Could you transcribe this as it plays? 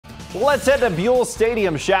Let's head to Buell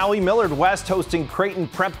Stadium, shall we? Millard West hosting Creighton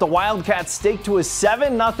Prep. The Wildcats stake to a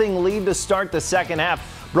 7-0 lead to start the second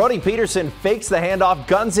half. Brody Peterson fakes the handoff,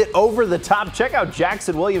 guns it over the top. Check out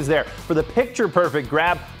Jackson Williams there for the picture-perfect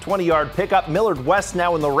grab, 20-yard pickup. Millard West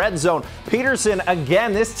now in the red zone. Peterson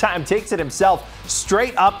again, this time takes it himself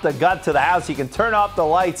straight up the gut to the house. He can turn off the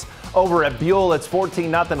lights over at Buell. It's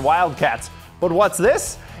 14-0 Wildcats. But what's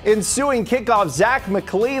this? Ensuing kickoff, Zach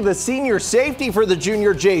McLee, the senior safety for the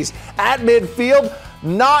Junior Jays, at midfield.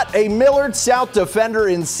 Not a Millard South defender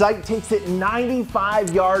in sight. Takes it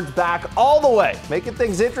 95 yards back all the way, making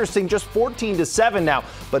things interesting. Just 14-7 now,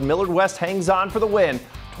 but Millard West hangs on for the win,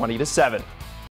 20-7.